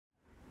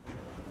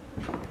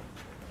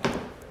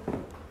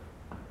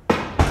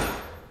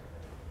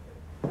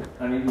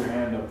I need your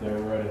hand up there,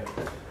 ready.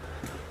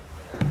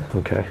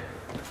 Okay.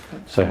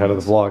 Say hi to the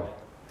vlog.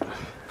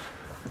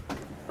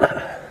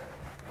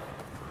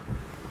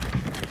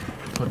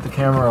 Put the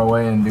camera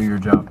away and do your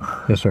job.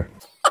 Yes, sir.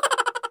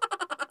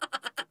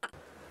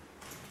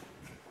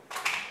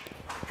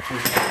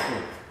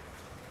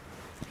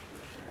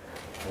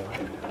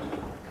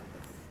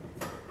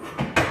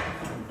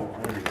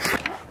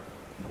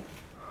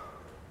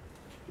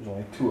 There's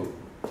only two of them.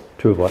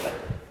 Two of what?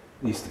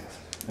 These things.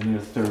 I need a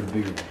third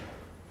bigger one.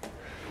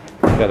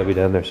 It's gotta be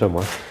down there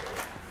somewhere.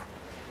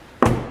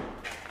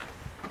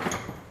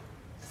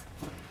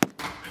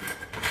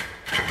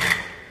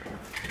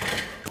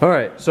 All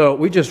right, so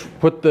we just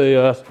put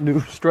the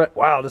new strut.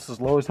 Wow, this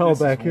is low as hell This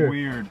back is here.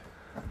 Weird.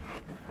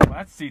 Well,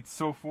 that seat's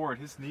so forward.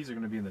 His knees are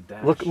gonna be in the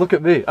dash. Look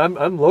at me.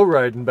 I'm low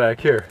riding back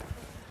here.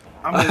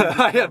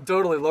 I I am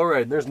totally low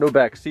riding. There's no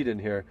back seat in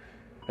here,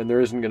 and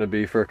there isn't going to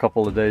be for a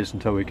couple of days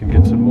until we can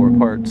get some more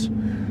parts.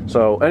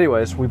 So,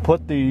 anyways, we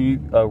put the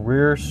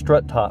rear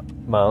strut top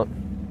mount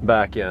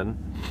back in.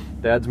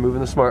 Dad's moving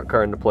the smart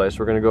car into place.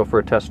 We're going to go for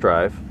a test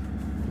drive,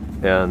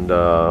 and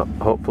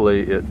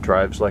hopefully it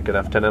drives like an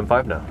F10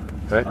 M5 now,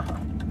 right?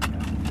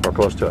 Or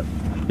close to it.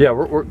 Yeah,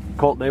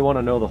 Colt. They want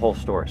to know the whole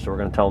story, so we're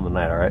going to tell them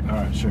tonight. All right? All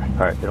right, sure.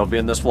 All right. It'll be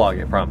in this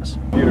vlog, I promise.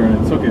 Computer,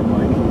 and it took it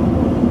like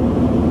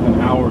an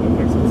hour to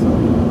fix it.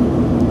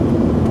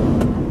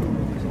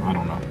 So I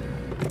don't know.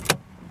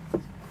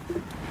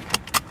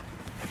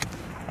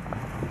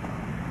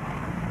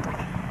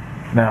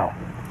 Now,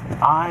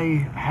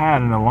 I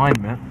had an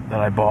alignment that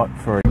I bought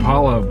for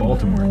Impala of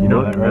Baltimore. You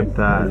know that, right?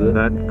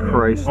 That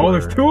Chrysler. Oh,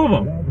 there's two of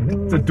them.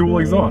 It's a dual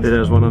exhaust. It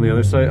has one on the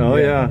other side. Oh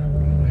yeah. Oh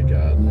my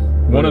god.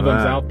 One of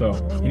them's out though.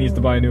 He needs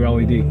to buy a new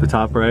LED. The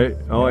top right?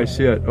 Oh, I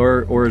see it.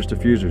 Or his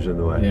diffuser's in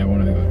the way. Yeah,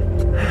 one of the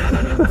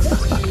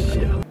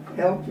other.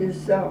 Help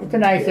yourself. It's a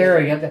nice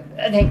area.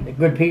 I think they're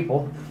good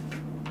people.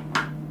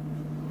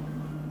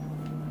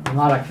 A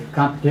lot of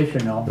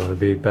competition though. You want to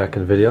be back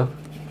in the video?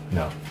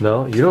 No.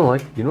 No, you don't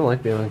like being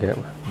on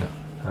camera. No.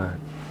 All right,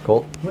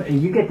 Colt.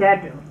 You get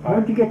that?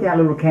 Where'd you get that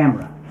little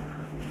camera?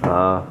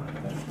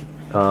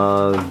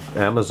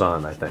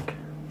 Amazon, I think.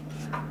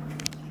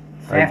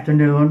 This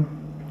afternoon,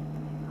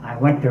 I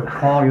went to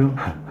call you.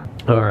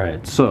 All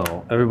right,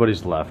 so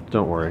everybody's left.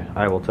 Don't worry,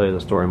 I will tell you the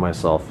story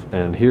myself.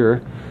 And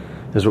here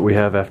is what we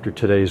have after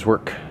today's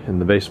work in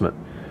the basement.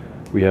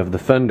 We have the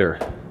fender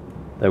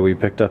that we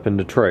picked up in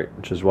Detroit,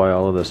 which is why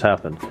all of this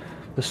happened.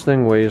 This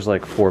thing weighs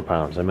like 4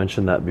 pounds. I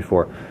mentioned that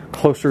before.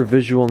 Closer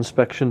visual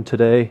inspection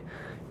today.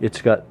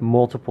 It's got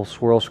multiple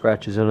swirl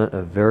scratches in it,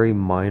 a very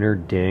minor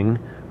ding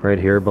right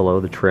here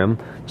below the trim.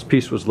 This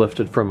piece was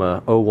lifted from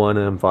a 01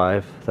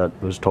 M5 that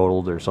was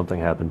totaled or something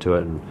happened to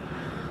it, and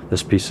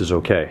this piece is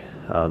okay.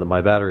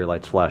 My battery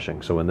light's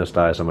flashing, so when this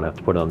dies I'm gonna have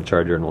to put it on the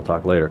charger and we'll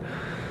talk later.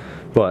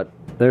 But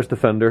there's the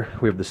fender.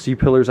 We have the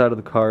C-pillars out of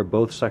the car,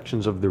 both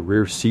sections of the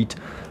rear seat.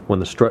 When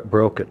the strut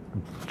broke, it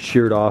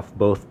sheared off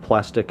both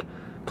plastic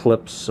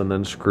clips and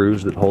then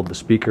screws that hold the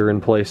speaker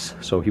in place.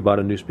 So he bought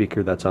a new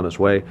speaker that's on its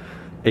way.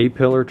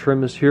 A-pillar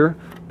trim is here.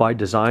 By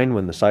design,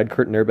 when the side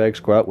curtain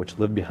airbags go out, which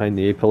live behind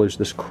the A-pillars,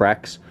 this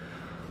cracks.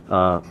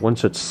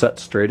 Once it's set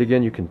straight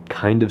again, you can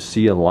kind of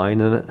see a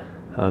line in it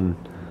on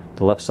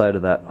the left side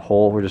of that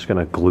hole. We're just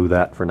gonna glue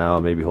that for now.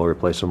 Maybe he'll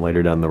replace them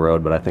later down the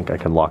road, but I think I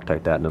can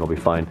Loctite that and it'll be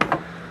fine.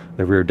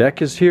 The rear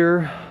deck is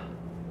here.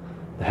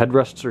 The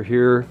headrests are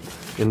here.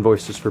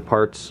 Invoices for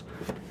parts.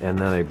 And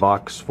then a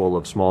box full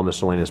of small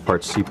miscellaneous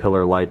parts,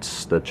 C-pillar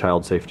lights, the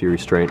child safety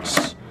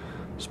restraints,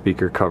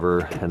 speaker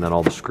cover, and then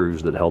all the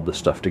screws that held this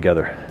stuff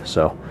together.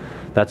 So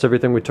that's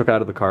everything we took out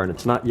of the car, and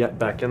it's not yet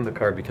back in the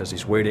car because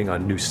he's waiting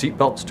on new seat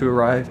belts to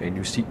arrive, a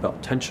new seat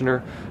belt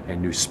tensioner, a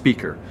new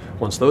speaker.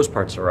 Once those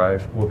parts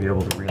arrive, we'll be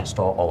able to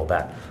reinstall all of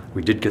that.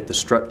 We did get the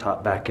strut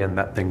top back in.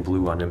 That thing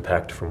blew on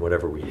impact from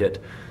whatever we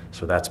hit,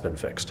 so that's been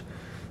fixed.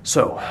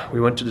 So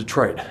we went to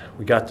Detroit.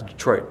 We got to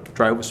Detroit. The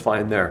drive was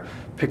fine there.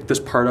 Picked this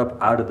part up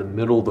out of the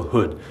middle of the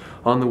hood.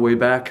 On the way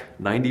back,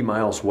 90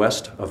 miles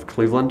west of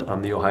Cleveland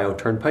on the Ohio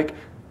Turnpike,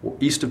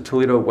 east of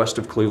Toledo, west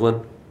of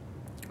Cleveland,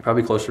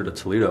 probably closer to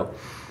Toledo.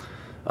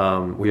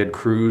 We had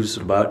cruise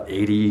at about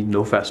 80,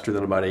 no faster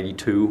than about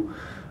 82.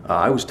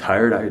 I was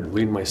tired. I had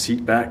leaned my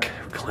seat back,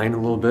 reclined a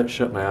little bit,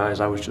 shut my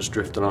eyes. I was just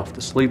drifting off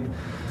to sleep.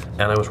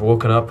 And I was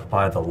woken up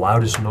by the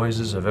loudest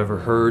noises I've ever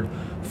heard.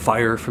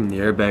 Fire from the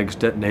airbags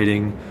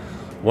detonating.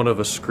 One of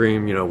us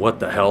screamed, you know, what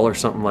the hell, or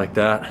something like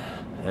that.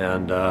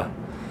 And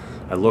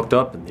I looked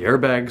up and the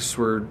airbags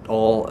were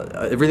all,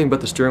 everything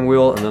but the steering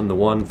wheel, and then the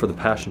one for the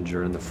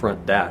passenger in the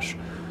front dash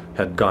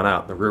had gone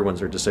out. The rear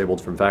ones are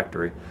disabled from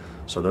factory,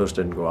 so those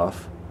didn't go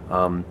off.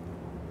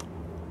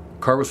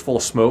 Car was full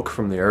of smoke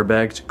from the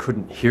airbags. You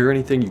couldn't hear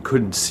anything, you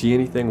couldn't see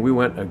anything. We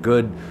went a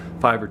good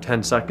 5 or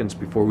 10 seconds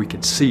before we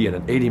could see, and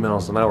at 80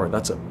 miles an hour,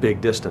 that's a big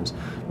distance.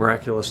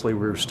 Miraculously, we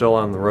were still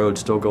on the road,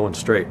 still going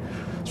straight.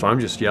 So I'm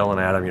just yelling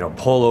at him, you know,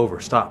 pull over,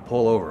 stop,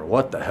 pull over,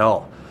 what the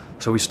hell?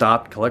 So we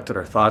stopped, collected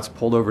our thoughts,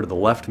 pulled over to the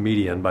left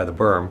median by the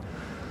berm,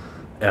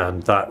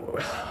 and thought,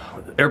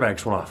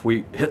 airbags went off.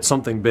 We hit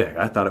something big.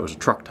 I thought it was a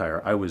truck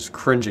tire. I was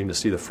cringing to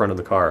see the front of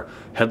the car.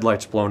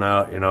 Headlights blown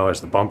out, you know,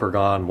 is the bumper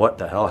gone? What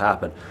the hell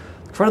happened?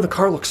 The front of the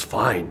car looks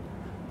fine.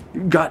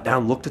 You got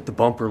down, looked at the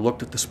bumper,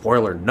 looked at the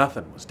spoiler,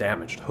 nothing was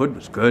damaged. Hood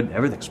was good,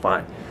 everything's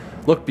fine.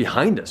 Look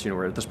behind us, you know,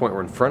 we're at this point,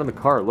 we're in front of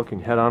the car,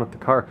 looking head on at the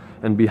car,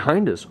 and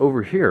behind us,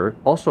 over here,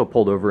 also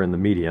pulled over in the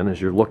median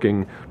as you're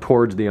looking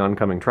towards the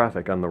oncoming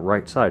traffic on the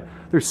right side,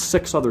 there's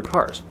 6 other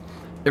cars.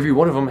 Every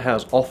one of them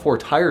has all 4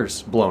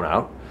 tires blown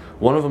out.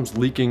 One of them's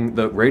leaking,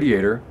 the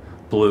radiator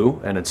blew,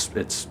 and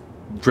it's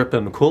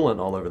dripping coolant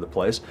all over the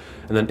place.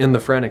 And then in the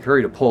frantic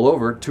hurry to pull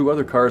over, 2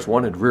 other cars,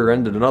 one had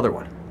rear-ended another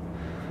one.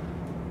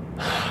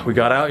 We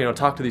got out, you know,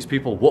 talked to these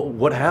people.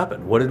 What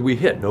happened? What did we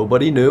hit?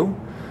 Nobody knew.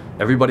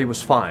 Everybody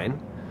was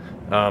fine.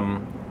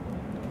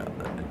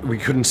 We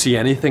couldn't see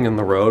anything in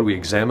the road. We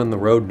examined the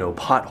road, no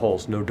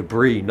potholes, no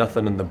debris,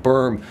 nothing in the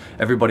berm.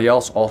 Everybody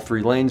else, all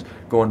 3 lanes,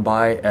 going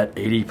by at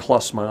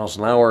 80+ miles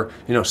an hour,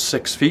 you know,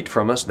 6 feet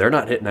from us. They're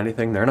not hitting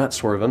anything, they're not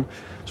swerving.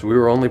 So we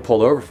were only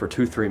pulled over for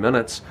 2-3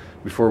 minutes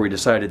before we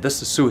decided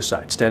this is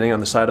suicide, standing on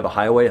the side of a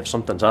highway if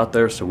something's out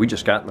there. So we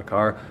just got in the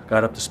car,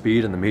 got up to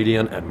speed in the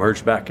median, and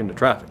merged back into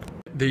traffic.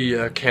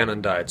 The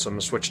Canon died, so I'm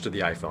gonna switch to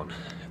the iPhone.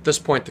 At this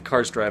point, the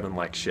car's driving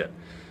like shit.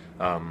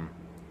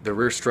 The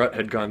rear strut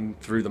had gone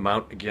through the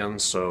mount again,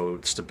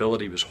 so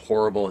stability was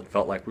horrible. It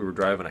felt like we were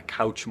driving a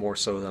couch more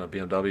so than a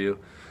BMW.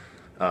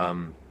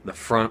 The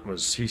front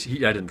was, I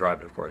didn't drive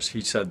it, of course.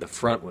 He said the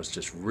front was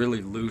just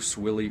really loose,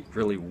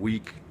 really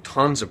weak,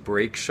 tons of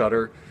brake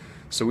shudder.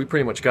 So we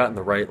pretty much got in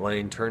the right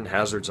lane, turned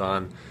hazards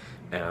on,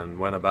 and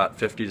went about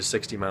 50 to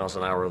 60 miles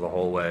an hour the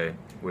whole way,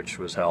 which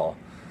was hell.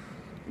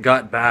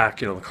 Got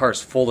back, you know, the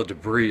car's full of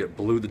debris. It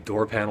blew the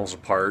door panels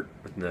apart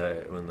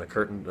when the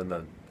curtain and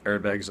the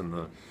airbags and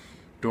the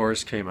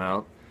doors came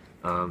out,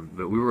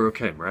 but we were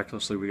okay.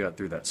 Miraculously, we got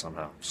through that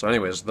somehow. So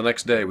anyways, the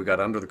next day we got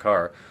under the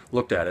car,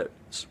 looked at it.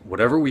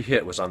 Whatever we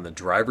hit was on the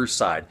driver's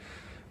side.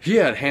 He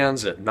had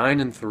hands at 9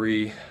 and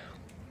 3,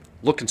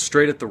 looking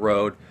straight at the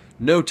road,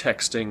 no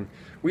texting.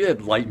 We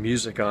had light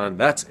music on,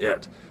 that's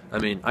it. I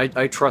mean,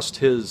 I trust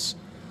his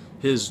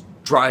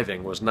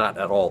driving was not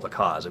at all the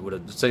cause. It would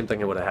have, the same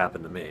thing would have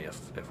happened to me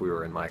if we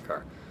were in my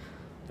car.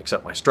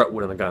 Except my strut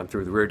wouldn't have gone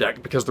through the rear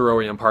deck because they're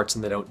OEM parts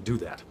and they don't do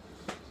that.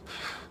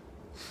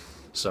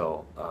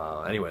 So,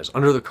 anyways,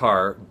 under the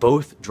car,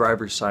 both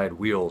driver's side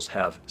wheels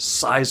have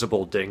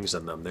sizable dings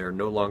in them. They're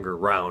no longer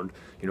round.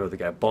 You know, the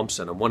guy bumps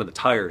in them. One of the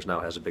tires now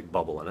has a big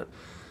bubble in it.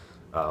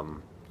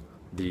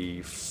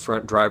 The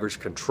front driver's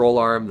control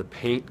arm, the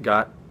paint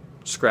got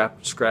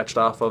scratched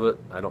off of it.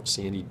 I don't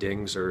see any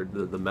dings, or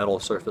the metal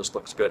surface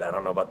looks good. I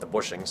don't know about the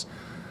bushings.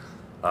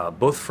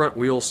 Both front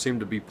wheels seem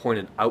to be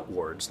pointed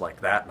outwards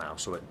like that now,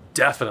 so it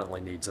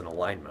definitely needs an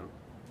alignment,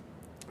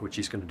 which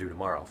he's going to do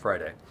tomorrow,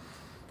 Friday.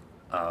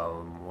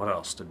 What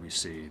else did we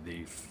see?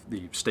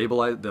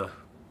 The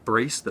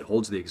brace that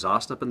holds the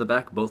exhaust up in the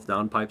back, both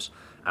downpipes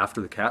after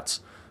the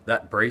cats.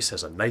 That brace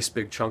has a nice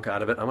big chunk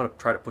out of it. I'm going to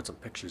try to put some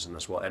pictures in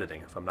this while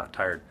editing if I'm not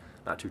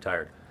too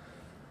tired.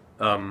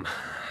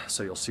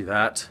 So you'll see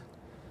that.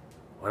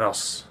 What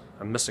else?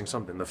 I'm missing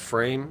something. The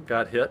frame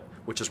got hit,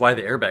 which is why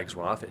the airbags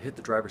went off. It hit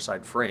the driver's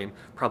side frame,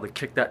 probably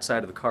kicked that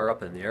side of the car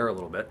up in the air a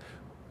little bit.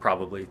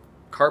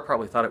 Car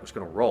probably thought it was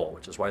going to roll,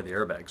 which is why the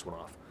airbags went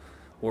off.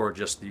 Or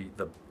just the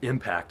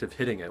impact of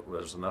hitting it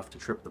was enough to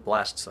trip the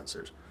blast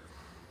sensors.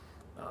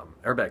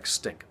 Airbags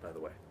stink, by the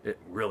way. It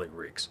really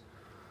reeks.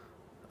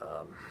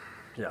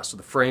 Yeah, so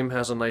the frame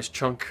has a nice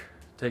chunk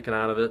taken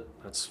out of it.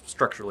 That's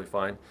structurally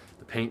fine.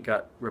 The paint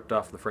got ripped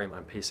off the frame.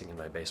 I'm pacing in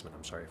my basement.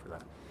 I'm sorry for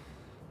that.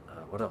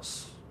 What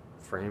else?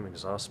 Frame,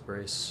 exhaust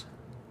brace.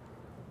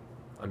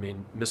 I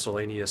mean,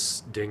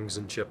 miscellaneous dings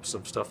and chips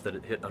of stuff that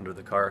it hit under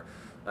the car.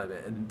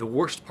 And the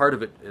worst part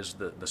of it is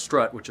the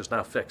strut, which is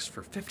now fixed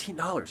for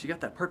 $15. You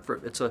got that part for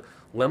it. It's a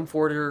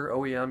Lemforder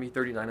OEM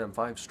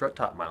E39M5 strut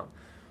top mount.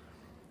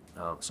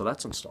 So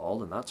that's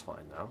installed, and that's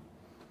fine now.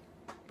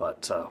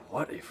 But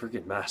what a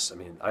freaking mess. I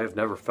mean, I have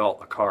never felt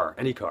a car,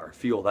 any car,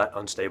 feel that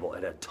unstable.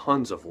 It had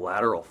tons of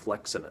lateral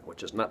flex in it,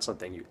 which is not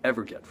something you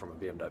ever get from a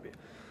BMW.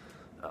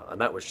 And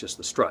that was just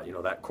the strut. You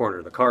know, that corner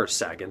of the car is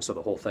sagging, so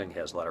the whole thing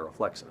has lateral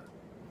flex in it.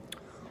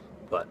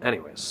 But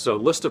anyways, so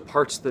list of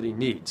parts that he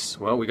needs.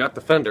 Well, we got the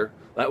fender.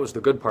 That was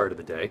the good part of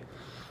the day.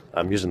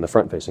 I'm using the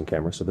front-facing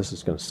camera, so this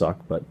is going to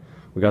suck. But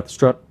we got the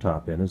strut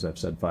top in, as I've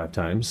said 5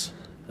 times.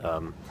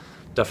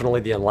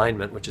 Definitely the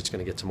alignment, which it's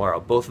going to get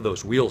tomorrow. Both of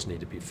those wheels need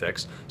to be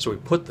fixed. So we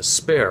put the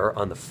spare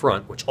on the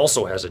front, which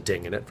also has a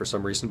ding in it for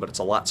some reason, but it's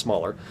a lot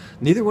smaller.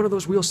 Neither one of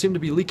those wheels seem to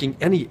be leaking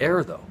any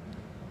air, though.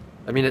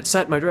 I mean, it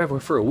sat in my driveway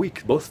for a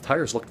week. Both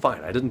tires looked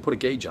fine. I didn't put a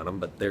gauge on them,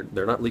 but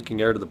they're not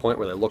leaking air to the point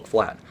where they look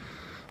flat.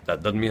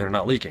 That doesn't mean they're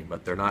not leaking,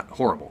 but they're not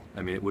horrible.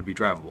 I mean, it would be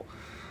drivable.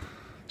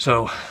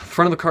 So,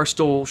 front of the car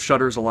still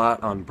shudders a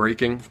lot on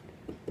braking,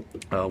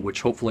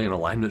 which hopefully an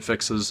alignment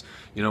fixes.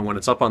 You know, when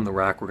it's up on the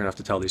rack, we're going to have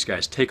to tell these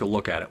guys, take a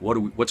look at it.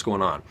 What's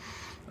going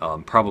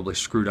on? Probably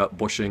screwed up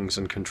bushings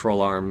and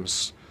control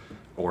arms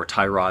or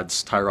tie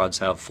rods. Tie rods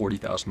have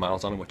 40,000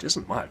 miles on them, which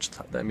isn't much.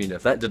 I mean,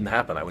 if that didn't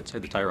happen, I would say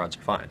the tie rods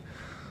are fine.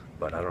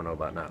 but I don't know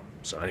about now.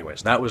 So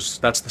anyways,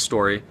 that's the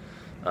story.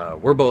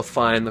 We're both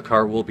fine. The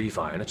car will be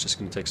fine. It's just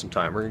going to take some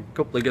time. We're going to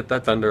hopefully get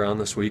that fender on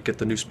this week, get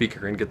the new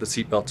speaker in, get the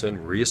seatbelts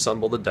in,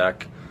 reassemble the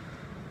deck,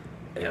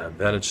 and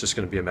then it's just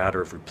going to be a matter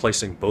of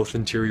replacing both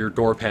interior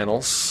door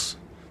panels.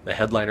 The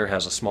headliner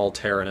has a small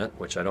tear in it,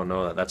 which I don't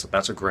know. That's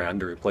 $1,000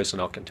 to replace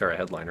an Alcantara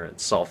headliner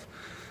itself.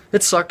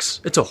 It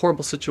sucks. It's a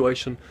horrible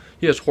situation.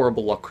 He has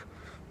horrible luck,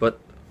 but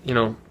you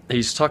know,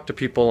 he's talked to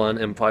people on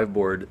M5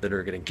 board that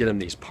are going to get him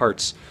these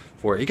parts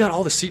for. He got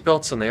all the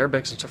seatbelts and the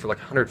airbags and stuff for like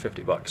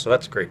 $150, so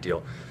that's a great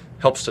deal.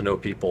 Helps to know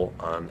people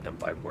on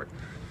M5 board.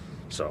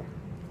 So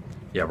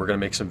yeah, we're going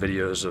to make some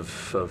videos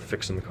of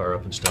fixing the car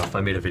up and stuff.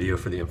 I made a video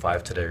for the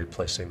M5 today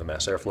replacing the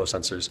mass airflow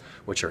sensors,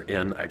 which are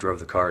in. I drove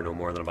the car no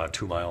more than about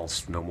 2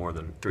 miles, no more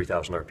than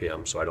 3,000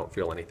 RPM, so I don't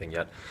feel anything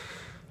yet.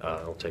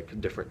 I'll take a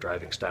different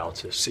driving style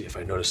to see if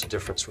I notice a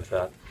difference with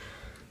that.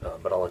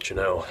 But I'll let you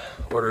know.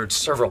 Ordered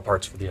several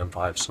parts for the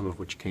M5, some of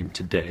which came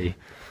today.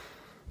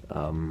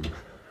 I'll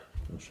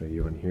show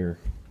you in here.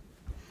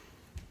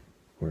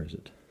 Where is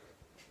it?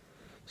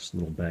 This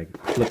little bag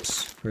of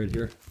clips right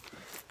here.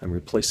 I'm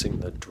replacing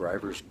the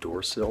driver's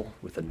door sill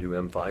with a new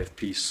M5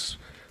 piece.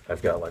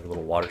 I've got like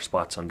little water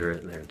spots under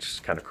it and they're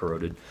just kind of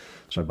corroded.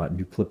 So I bought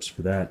new clips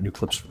for that, new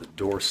clips for the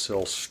door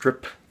sill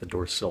strip. The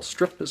door sill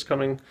strip is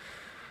coming,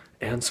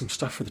 and some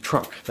stuff for the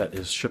trunk that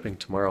is shipping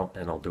tomorrow,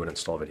 and I'll do an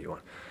install video on.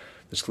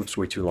 This clip's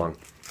way too long.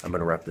 I'm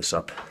going to wrap this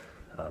up.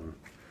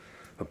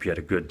 Hope you had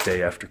a good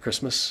day after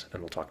Christmas,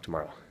 and we'll talk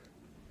tomorrow.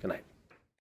 Good night.